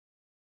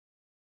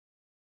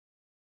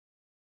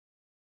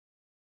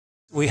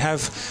We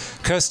have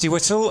Kirsty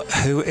Whittall,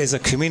 who is a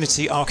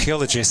community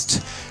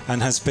archaeologist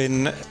and has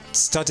been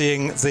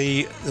studying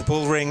the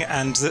bull ring,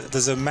 and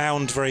there's a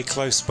mound very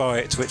close by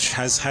it which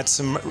has had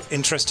some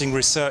interesting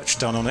research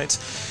done on it,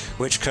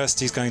 which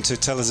Kirsty's going to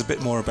tell us a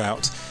bit more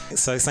about.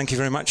 So thank you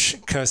very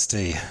much,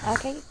 Kirsty.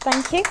 Okay,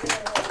 thank you.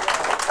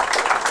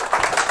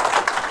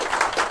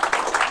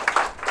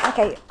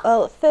 Okay,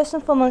 well, first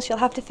and foremost, you'll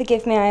have to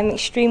forgive me. I'm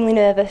extremely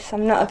nervous.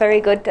 I'm not a very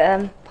good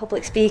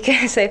public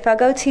speaker, so if I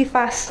go too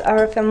fast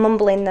or if I'm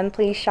mumbling, then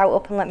please shout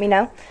up and let me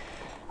know.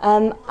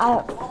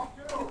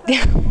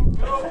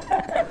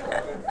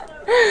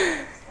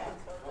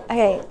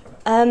 Okay,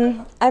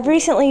 I've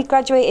recently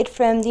graduated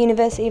from the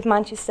University of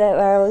Manchester,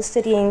 where I was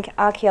studying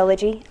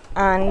archaeology,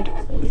 and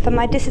for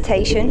my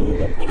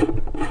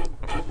dissertation,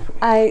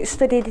 I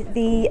studied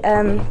the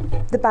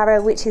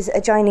Barrow, which is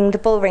adjoining the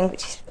bull ring,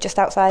 which is just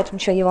outside, I'm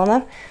sure you all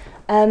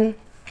know.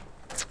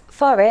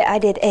 For it, I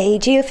did a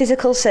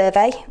geophysical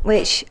survey,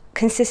 which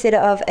consisted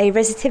of a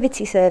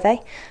resistivity survey,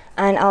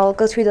 and I'll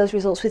go through those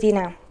results with you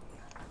now.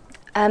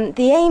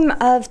 The aim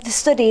of the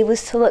study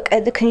was to look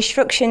at the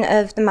construction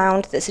of the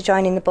mound that's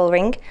adjoining the bull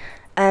ring.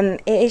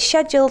 It is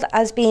scheduled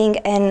as being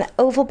an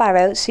oval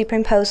barrow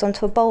superimposed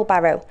onto a bowl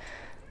barrow.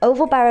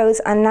 Oval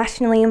barrows are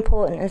nationally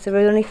important, as there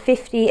are only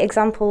 50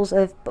 examples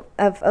of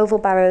oval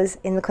barrows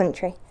in the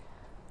country.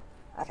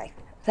 Okay,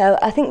 so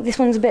I think this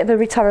one's a bit of a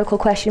rhetorical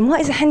question. What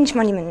is a henge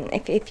monument?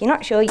 If you're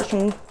not sure, you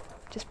can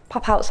just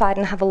pop outside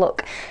and have a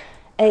look.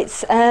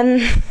 It's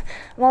I'm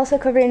also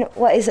covering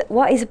what is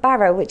a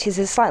barrow, which is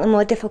a slightly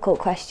more difficult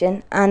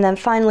question, and then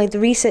finally the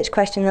research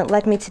question that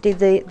led me to do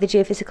the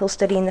geophysical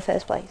study in the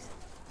first place.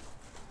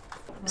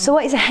 So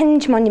what is a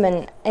henge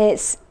monument?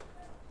 It's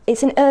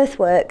an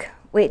earthwork,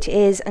 which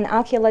is an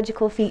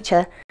archaeological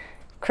feature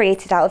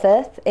created out of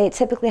earth. It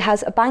typically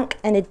has a bank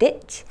and a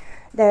ditch.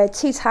 There are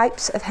two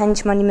types of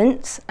henge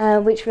monuments,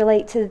 which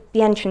relate to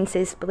the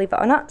entrances, believe it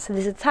or not. So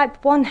there's a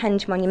type 1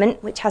 henge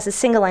monument, which has a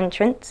single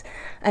entrance,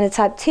 and a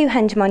type 2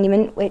 henge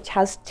monument, which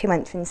has two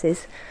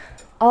entrances.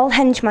 All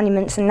henge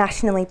monuments are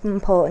nationally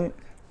important.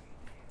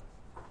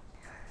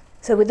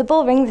 So with the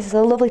bull ring, this is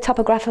a lovely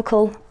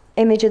topographical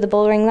image of the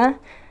bull ring there.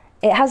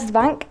 It has the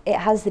bank, it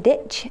has the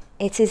ditch.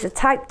 It is a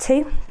type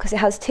 2 because it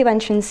has two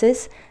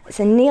entrances. It's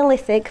a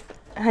Neolithic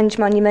henge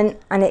monument,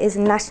 and it is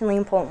a nationally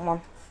important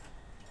one.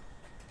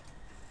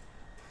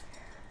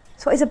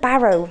 So what is a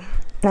barrow?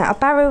 Now, a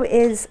barrow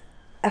is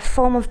a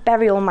form of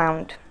burial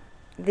mound.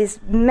 There's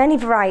many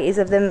varieties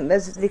of them.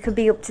 There could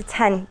be up to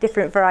 10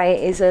 different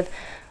varieties of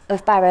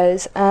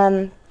barrows.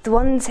 The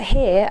ones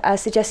here are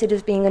suggested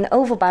as being an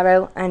oval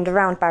barrow and a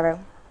round barrow.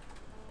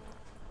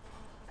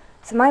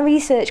 So my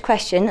research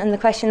question, and the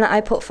question that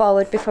I put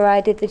forward before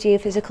I did the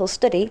geophysical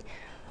study,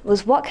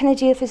 was what can a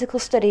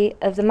geophysical study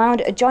of the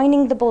mound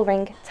adjoining the bull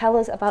ring tell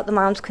us about the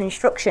mound's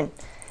construction?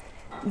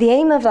 The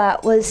aim of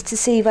that was to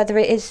see whether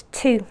it is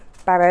two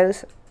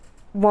barrows,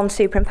 one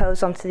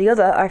superimposed onto the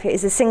other, or if it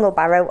is a single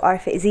barrow, or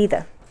if it is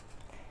either.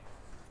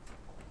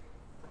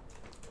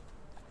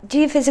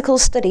 Geophysical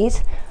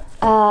studies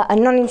are a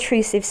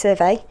non-intrusive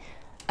survey.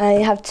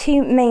 You have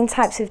two main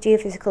types of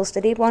geophysical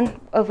study,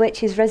 one of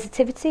which is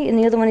resistivity and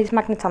the other one is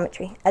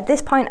magnetometry. At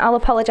this point, I'll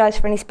apologise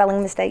for any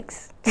spelling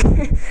mistakes.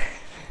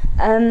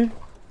 The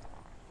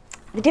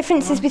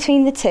differences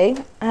between the two,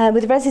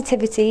 with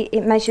resistivity,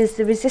 it measures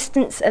the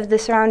resistance of the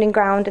surrounding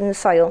ground and the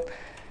soil.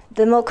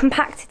 The more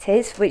compact it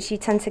is, which you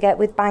tend to get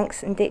with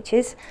banks and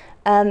ditches,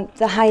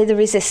 the higher the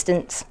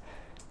resistance.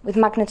 With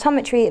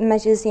magnetometry, it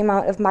measures the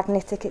amount of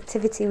magnetic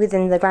activity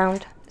within the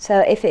ground. So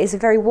if it is a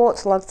very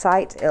waterlogged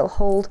site, it'll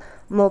hold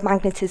more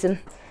magnetism.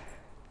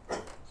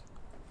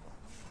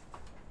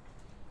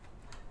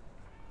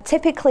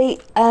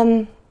 Typically,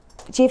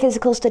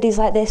 geophysical studies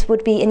like this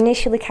would be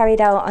initially carried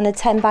out on a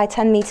 10 by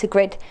 10 metre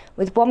grid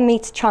with 1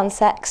 metre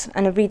transects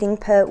and a reading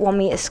per 1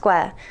 metre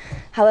square.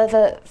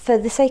 However, for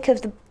the sake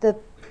of the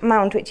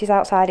mound, which is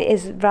outside, it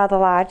is rather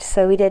large,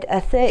 so we did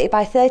a 30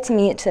 by 30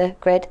 metre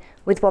grid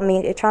with 1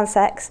 metre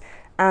transects,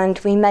 and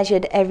we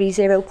measured every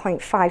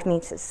 0.5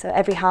 metres, so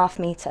every half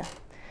metre.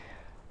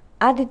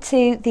 Added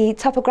to the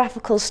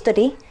topographical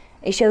study,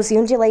 it shows the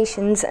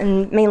undulations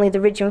and mainly the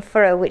ridge and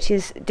furrow, which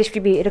is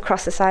distributed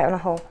across the site on a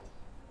whole.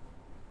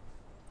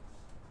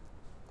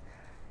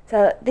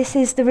 So this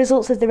is the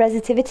results of the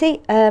resistivity.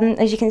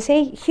 As you can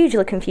see,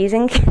 hugely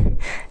confusing.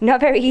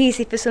 Not very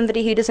easy for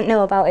somebody who doesn't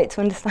know about it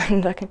to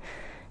understand. I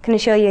can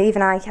assure you,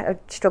 even I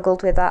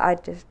struggled with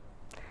that.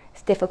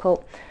 It's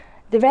difficult.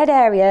 The red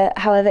area,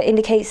 however,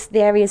 indicates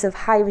the areas of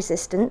high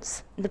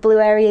resistance. The blue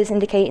areas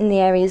indicating the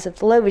areas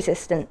of low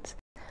resistance.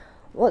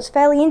 What's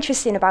fairly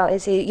interesting about it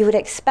is you would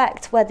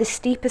expect where the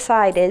steeper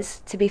side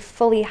is to be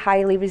fully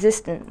highly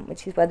resistant,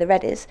 which is where the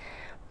red is,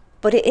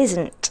 but it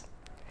isn't.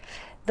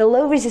 The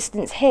low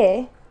resistance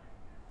here,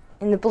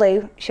 in the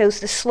blue, shows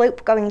the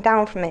slope going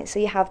down from it. So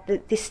you have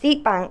the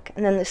steep bank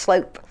and then the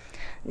slope.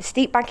 The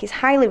steep bank is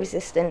highly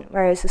resistant,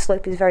 whereas the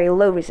slope is very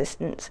low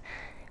resistance,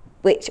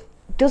 which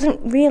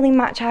doesn't really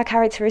match our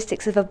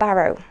characteristics of a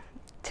barrow,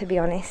 to be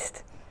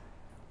honest.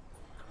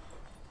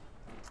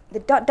 The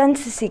dot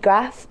density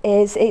graph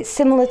it's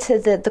similar to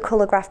the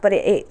colour graph, but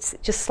it's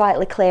just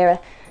slightly clearer.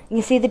 You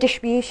can see the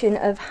distribution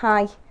of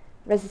high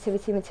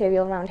resistivity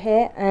material around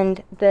here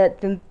and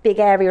the big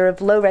area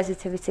of low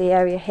resistivity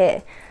area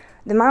here.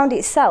 The mound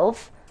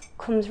itself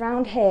comes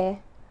round here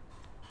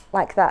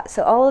like that.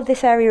 So all of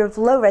this area of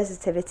low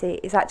resistivity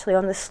is actually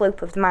on the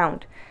slope of the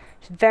mound.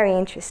 It's very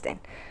interesting.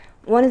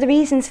 One of the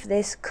reasons for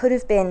this could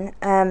have been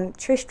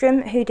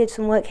Tristram, who did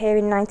some work here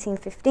in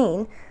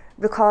 1915,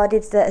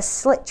 recorded that a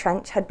slit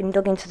trench had been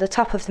dug into the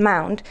top of the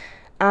mound,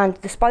 and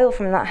the spoil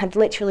from that had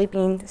literally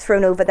been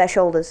thrown over their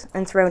shoulders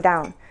and thrown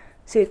down.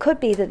 So it could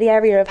be that the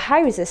area of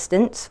high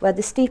resistance, where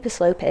the steeper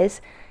slope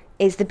is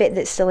the bit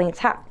that's still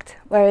intact,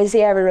 whereas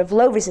the area of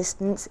low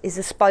resistance is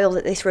the spoil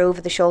that they threw over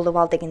the shoulder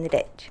while digging the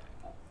ditch.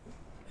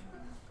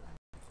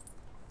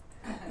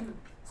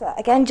 So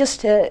again,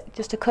 just to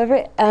cover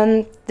it,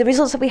 the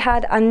results that we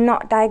had are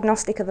not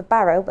diagnostic of a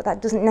barrow, but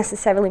that doesn't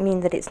necessarily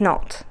mean that it's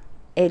not.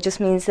 It just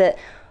means that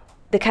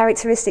the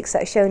characteristics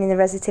that are shown in the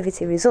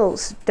resistivity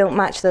results don't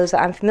match those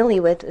that I'm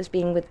familiar with as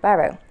being with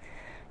barrow.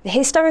 The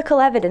historical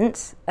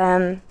evidence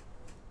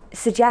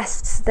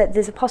suggests that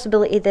there's a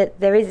possibility that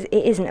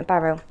it isn't a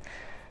barrow.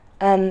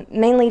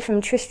 Mainly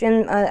from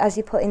Tristram, as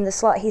you put in the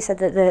slot, he said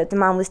that the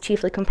mound was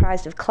chiefly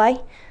comprised of clay,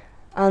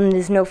 and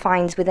there's no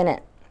fines within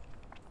it.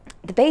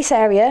 The base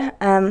area,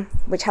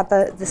 which had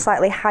the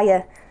slightly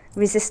higher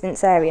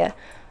resistance area,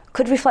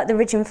 could reflect the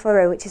ridge and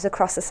furrow which is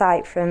across the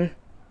site from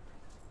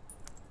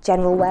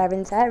general wear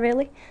and tear,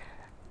 really.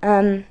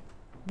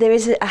 There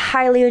is a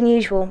highly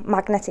unusual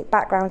magnetic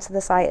background to the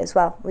site as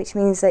well, which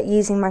means that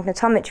using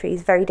magnetometry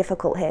is very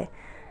difficult here.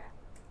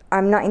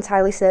 I'm not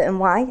entirely certain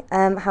why.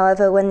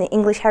 However, when the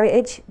English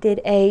Heritage did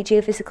a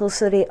geophysical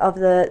study of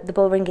the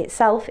bull ring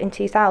itself in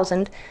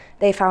 2000,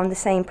 they found the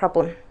same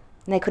problem.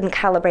 And they couldn't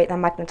calibrate their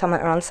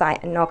magnetometer on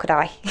site, and nor could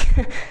I.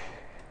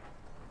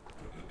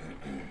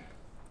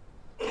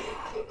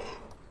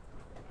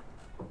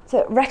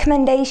 So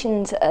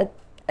recommendations are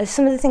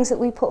some of the things that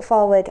we put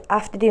forward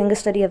after doing a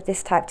study of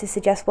this type to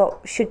suggest what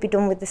should be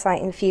done with the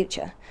site in the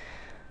future.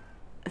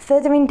 A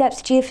further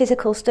in-depth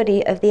geophysical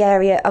study of the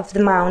area of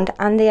the mound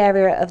and the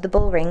area of the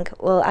bull ring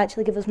will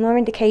actually give us more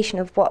indication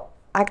of what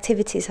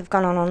activities have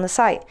gone on the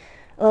site. It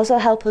will also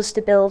help us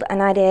to build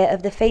an idea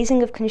of the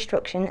phasing of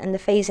construction and the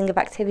phasing of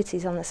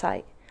activities on the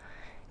site.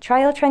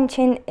 Trial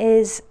trenching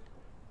is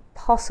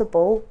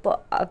possible,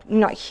 but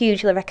not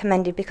hugely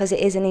recommended because it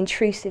is an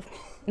intrusive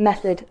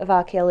method of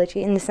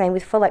archaeology, and the same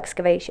with full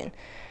excavation.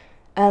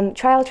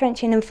 Trial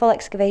trenching and full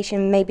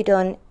excavation may be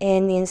done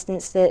in the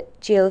instance that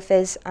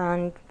geophys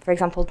and, for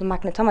example, the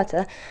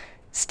magnetometer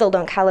still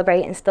don't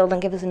calibrate and still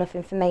don't give us enough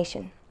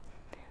information.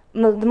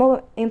 The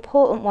more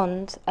important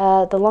ones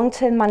are the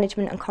long-term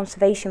management and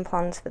conservation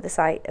plans for the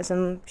site, as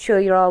I'm sure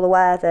you're all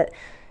aware that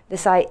the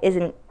site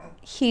isn't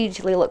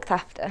hugely looked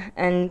after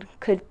and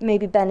could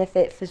maybe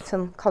benefit from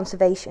some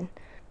conservation.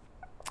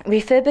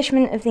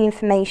 Refurbishment of the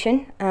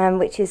information,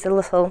 which is a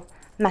little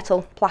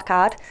metal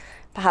placard,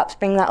 perhaps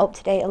bring that up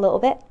to date a little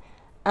bit,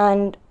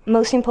 and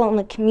most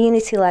importantly,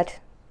 community-led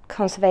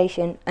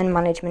conservation and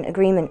management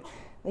agreement,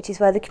 which is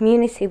where the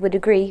community would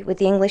agree with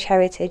the English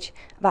Heritage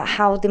about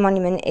how the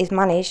monument is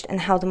managed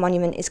and how the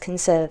monument is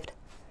conserved.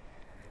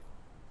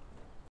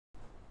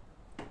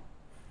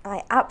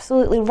 I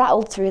absolutely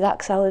rattled through that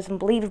because I was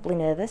unbelievably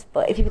nervous,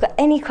 but if you've got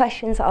any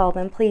questions at all,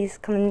 then please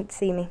come and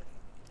see me.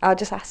 I'll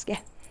just ask you.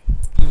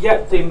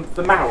 Yeah,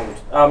 the mound.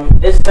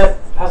 Has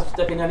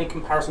there been any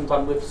comparison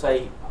done with,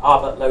 say,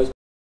 Arbor Low's?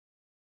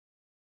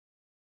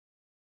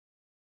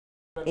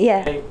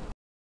 Yeah.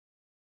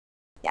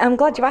 I'm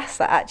glad you asked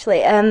that, actually.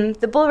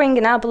 The bull ring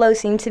and Arbor Low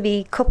seem to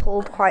be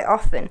coupled quite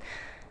often.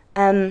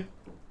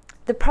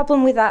 The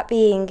problem with that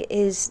being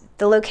is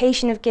the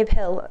location of Gib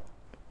Hill,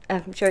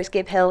 I'm sure it's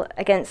Gib Hill,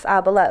 against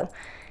Arbor Low,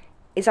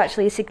 is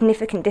actually a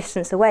significant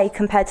distance away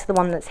compared to the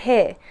one that's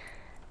here.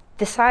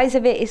 The size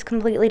of it is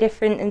completely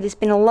different, and there's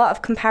been a lot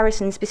of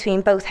comparisons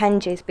between both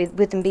henges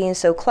with them being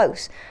so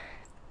close,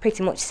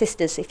 pretty much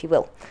sisters, if you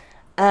will.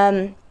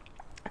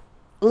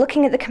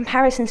 Looking at the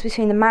comparisons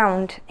between the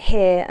mound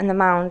here and the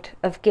mound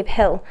of Gib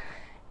Hill,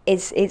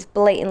 it's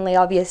blatantly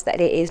obvious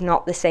that it is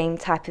not the same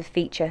type of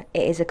feature.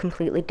 It is a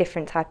completely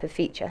different type of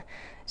feature.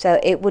 So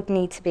it would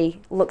need to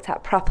be looked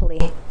at properly.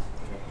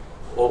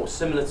 Or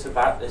similar to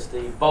that is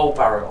the bowl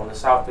barrow on the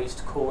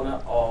southeast corner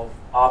of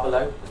Arbor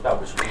Low as well,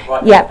 which is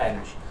right near the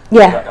henge.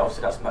 Yeah. So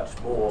obviously that's much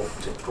more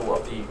typical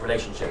of the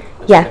relationship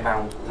between the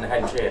mound and the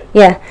henge here.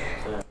 Yeah.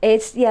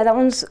 So. That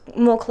one's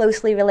more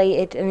closely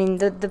related. I mean,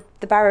 the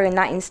barrow in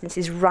that instance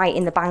is right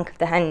in the bank of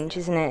the henge,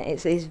 isn't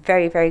it? It's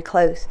very, very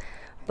close.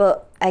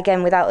 But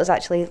again, without us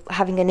actually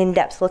having an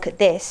in-depth look at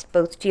this,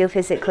 both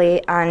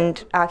geophysically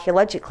and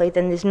archaeologically,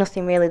 then there's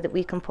nothing really that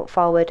we can put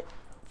forward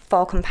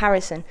for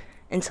comparison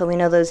until we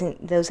know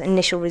those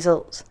initial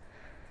results.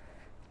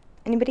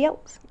 Anybody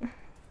else?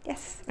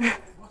 Yes.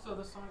 What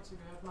other sites have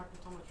you had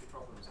magnetometry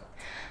problems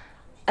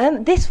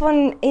at? This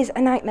one is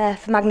a nightmare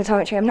for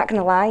magnetometry, I'm not going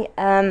to lie.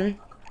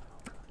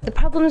 The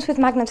problems with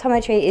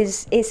magnetometry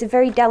is it's a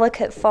very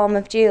delicate form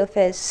of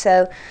geophys,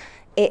 so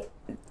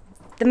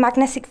the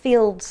magnetic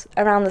fields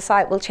around the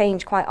site will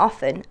change quite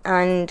often,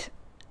 and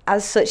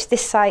as such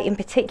this site in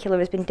particular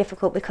has been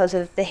difficult because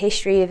of the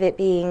history of it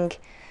being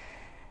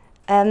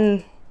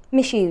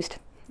misused,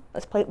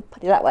 let's put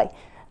it that way.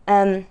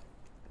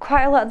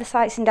 Quite a lot of the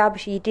sites in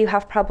Derbyshire you do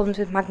have problems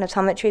with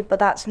magnetometry, but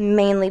that's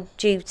mainly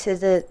due to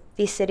the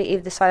acidity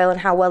of the soil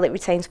and how well it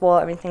retains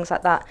water and things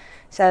like that.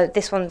 So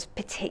this one's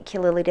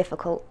particularly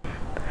difficult.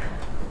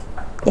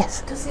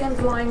 Yes? Does the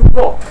underlying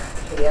rock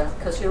here,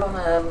 because you're on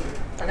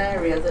an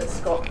area that's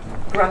got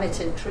granite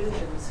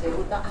intrusions here,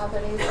 would that have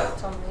any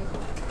effect on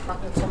the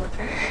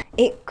magnetometry?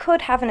 It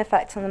could have an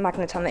effect on the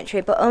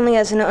magnetometry, but only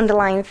as an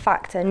underlying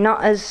factor,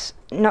 not as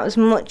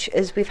much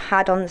as we've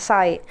had on the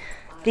site.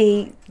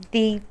 The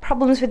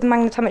problems with the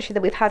magnetometry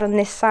that we've had on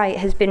this site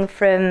has been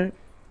from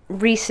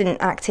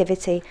recent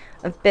activity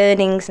of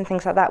burnings and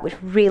things like that, which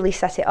really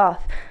set it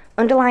off.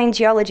 Underlying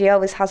geology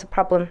always has a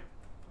problem,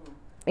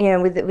 you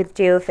know, with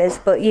geophys,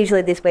 but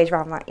usually there's ways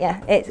around that.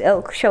 Yeah,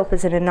 it'll show up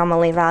as an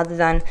anomaly rather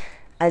than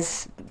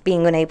as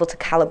being unable to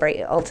calibrate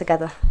it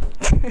altogether.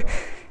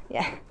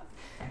 Yeah.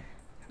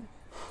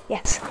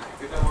 Yes.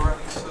 Do you know were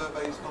any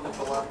surveys done of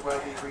the land where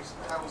the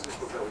recent houses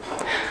were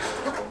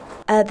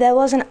built? There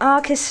was an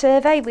ARCIS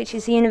survey, which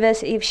is the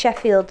University of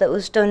Sheffield, that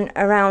was done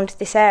around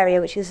this area,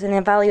 which is an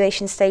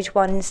evaluation stage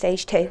 1 and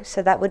stage 2.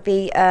 So that would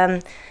be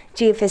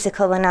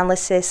geophysical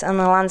analysis and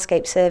a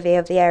landscape survey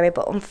of the area.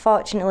 But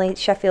unfortunately,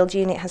 Sheffield's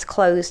unit has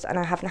closed and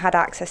I haven't had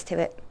access to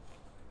it.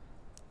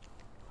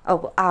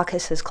 Oh,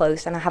 ARCIS has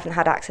closed and I haven't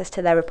had access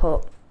to their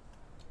report.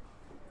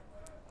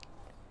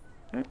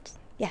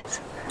 Yes.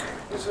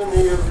 Is there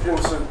any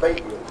evidence of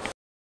abatement?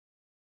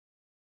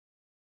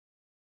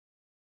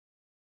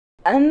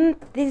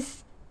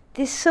 There's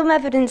some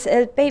evidence.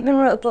 Bateman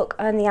wrote a book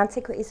on the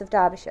antiquities of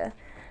Derbyshire,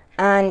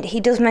 and he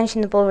does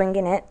mention the bull ring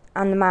in it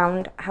and the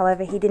mound.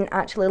 However, he didn't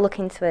actually look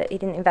into it. He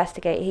didn't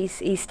investigate.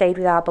 He stayed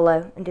with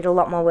Barrow and did a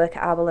lot more work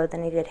at Barrow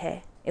than he did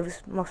here. It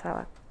was most like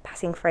a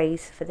passing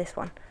phrase for this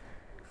one,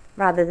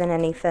 rather than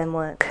any firm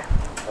work.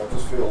 I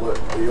just feel that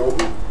he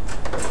opened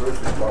a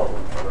terrific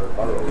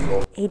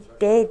Barrow. He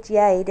did,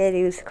 yeah, he did.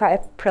 He was quite a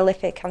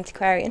prolific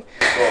antiquarian.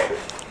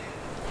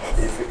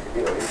 If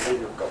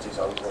he'd have got his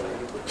hands on it,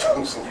 he would have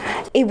done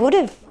something. He would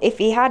have if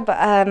he had, but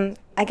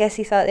I guess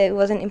he thought that it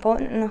wasn't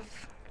important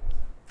enough.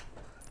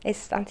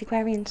 It's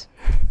antiquarians.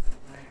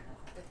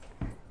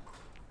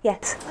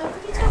 Yes?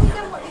 Could you tell me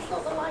again what you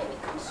thought the likely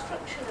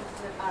construction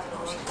of the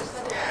Barrow was? You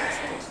said it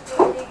seems to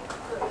be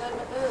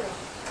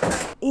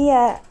early.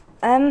 Yeah,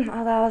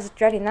 although I was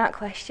dreading that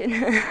question.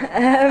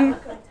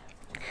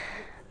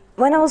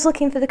 When I was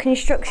looking for the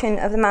construction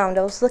of the mound,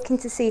 I was looking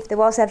to see if there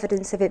was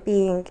evidence of it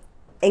being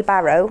a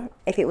barrow,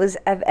 if it was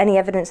any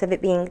evidence of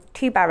it being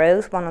two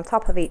barrows, one on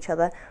top of each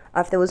other,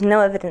 or if there was no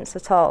evidence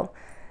at all.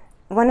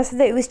 When I said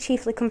that it was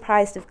chiefly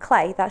comprised of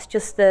clay, that's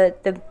just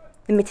the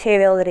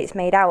material that it's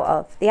made out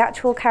of. The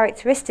actual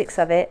characteristics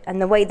of it and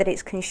the way that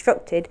it's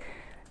constructed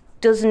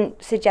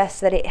doesn't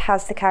suggest that it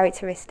has the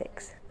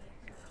characteristics.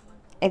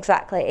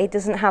 Exactly, it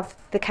doesn't have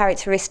the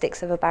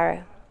characteristics of a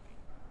barrow.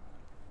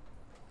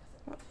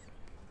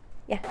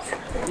 Yes?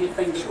 Do you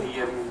think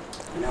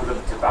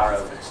the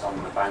barrow that's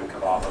on the bank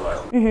of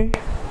Barrow,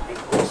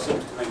 it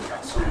seems to me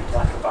that's something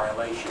like a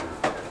violation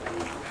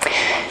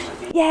of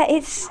the Yeah,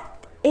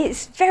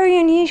 it's very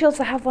unusual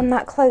to have one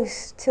that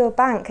close to a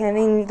bank. I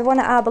mean, the one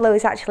at Barrow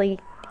is actually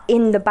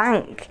in the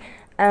bank.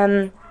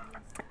 So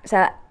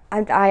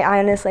I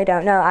honestly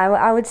don't know.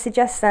 I would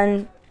suggest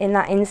then, in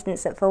that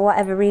instance, that for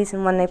whatever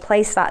reason, when they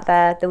placed that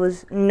there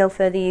was no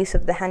further use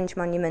of the henge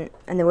monument,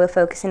 and they were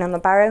focusing on the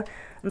barrow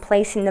and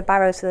placing the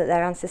barrow so that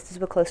their ancestors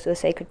were close to a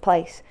sacred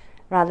place,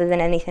 rather than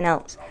anything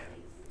else.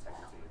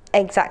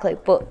 Exactly,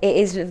 but it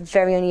is a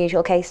very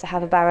unusual case to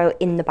have a barrow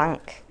in the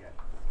bank.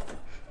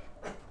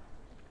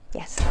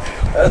 Yes?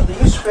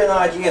 There used to be an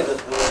idea that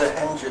there was a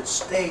henge at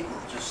Staden,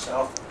 just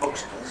south of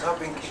Buxton. Has that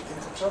been kept in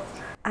touch?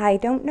 I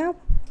don't know.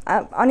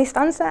 Honest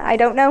answer, I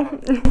don't know.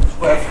 It's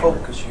where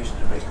Focus used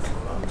to be.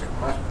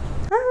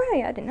 Oh,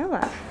 right, I didn't know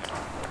that.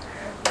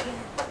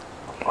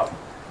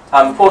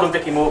 Paul and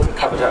Vicky Morgan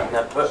covered that in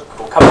their book,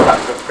 or covered that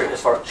in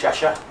Prehistoric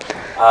Cheshire.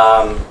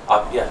 I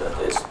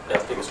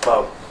think it's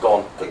well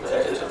gone.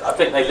 I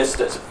think they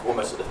listed it as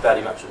almost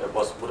fairly much it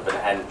would have been a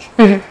henge.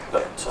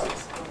 But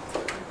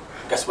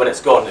I guess when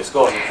it's gone, you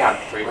can't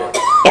read it.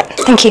 Yeah,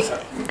 thank you.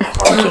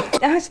 Thank you.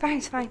 No, it's fine,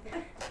 it's fine.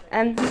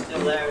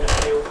 Still there in the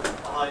field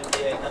behind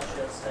the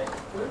industrial estate.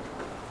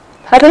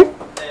 Pardon?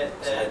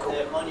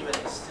 The monument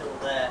is still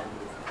there.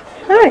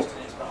 Alright.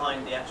 It's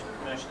behind the actual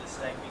commercial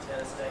estate, retail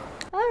estate.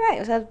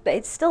 Alright, so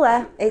it's still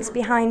there. It's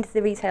behind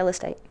the retail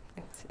estate.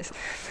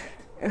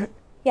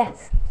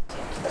 Yes.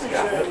 Is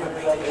there any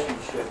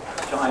relationship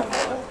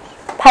time-wise?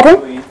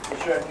 Pardon?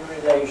 Is there any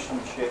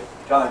relationship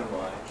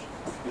time-wise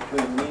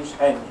between these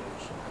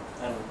henges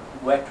and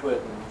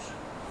wetlands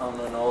on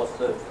the north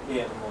of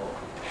Earmore?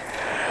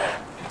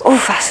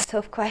 Oh, that's a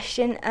tough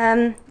question.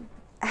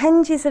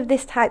 Henges of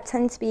this type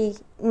tend to be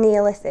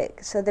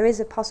Neolithic, so there is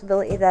a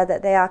possibility there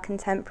that they are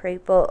contemporary,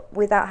 but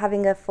without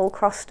having a full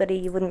cross study,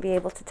 you wouldn't be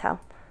able to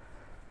tell.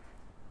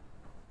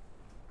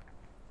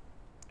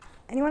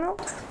 Anyone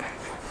else?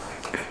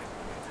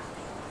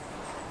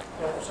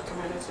 What's a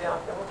community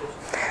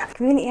archaeologist? A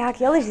community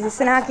archaeologist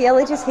is an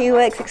archaeologist who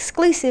works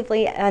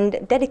exclusively and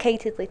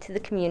dedicatedly to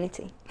the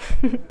community.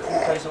 Who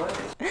pays the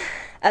wages?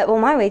 Well,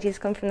 my wages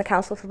come from the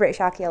Council for British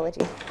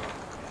Archaeology.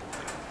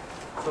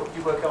 So do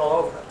you work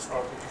all over it,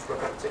 or do you just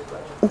work at a particular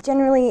area?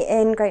 Generally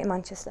in Greater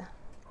Manchester.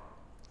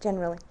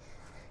 Generally.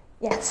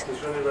 Yes. Is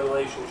there any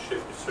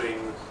relationship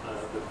between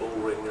the bull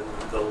ring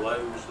and the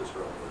lows that's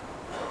around there?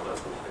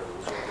 That's what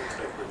hills, or they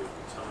take a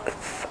different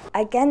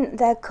time? Again,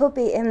 there could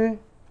be.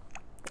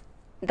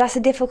 That's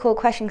a difficult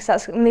question because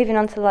that's moving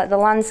on to like the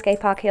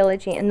landscape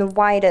archaeology and the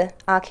wider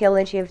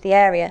archaeology of the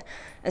area.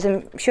 As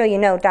I'm sure you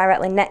know,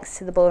 directly next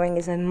to the bull ring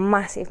is a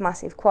massive,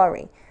 massive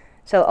quarry.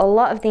 So a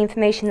lot of the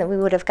information that we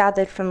would have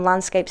gathered from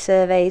landscape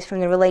surveys, from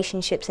the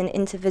relationships and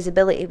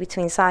intervisibility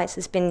between sites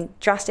has been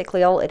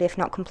drastically altered, if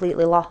not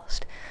completely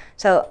lost.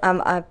 So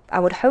I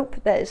would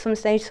hope that at some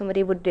stage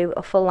somebody would do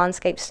a full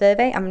landscape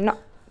survey. I'm not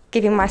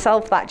giving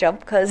myself that job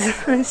because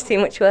it's too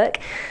much work,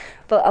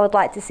 but I would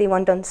like to see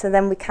one done so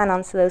then we can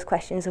answer those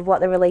questions of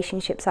what the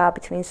relationships are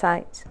between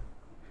sites.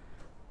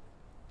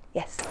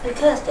 Yes. Hey,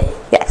 Kirsty?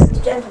 Yes. The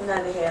gentleman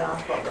over here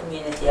asked what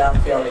community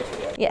archaeology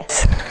is.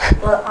 Yes.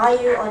 Well, are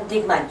you on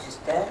Dig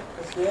Manchester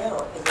this year,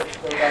 or is it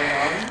still going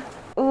on?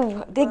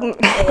 Ooh,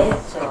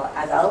 Kids or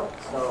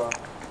adults or?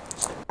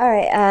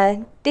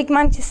 Alright, Dig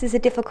Manchester is a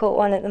difficult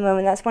one at the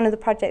moment. That's one of the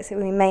projects that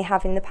we may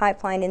have in the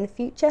pipeline in the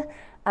future.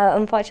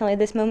 Unfortunately, at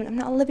this moment, I'm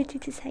not at liberty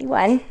to say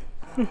when.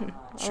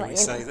 Shall we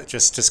say that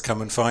just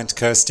come and find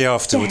Kirsty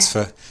afterwards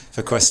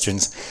for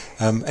questions.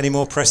 Any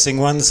more pressing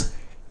ones?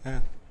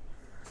 Yeah.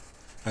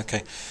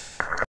 Okay.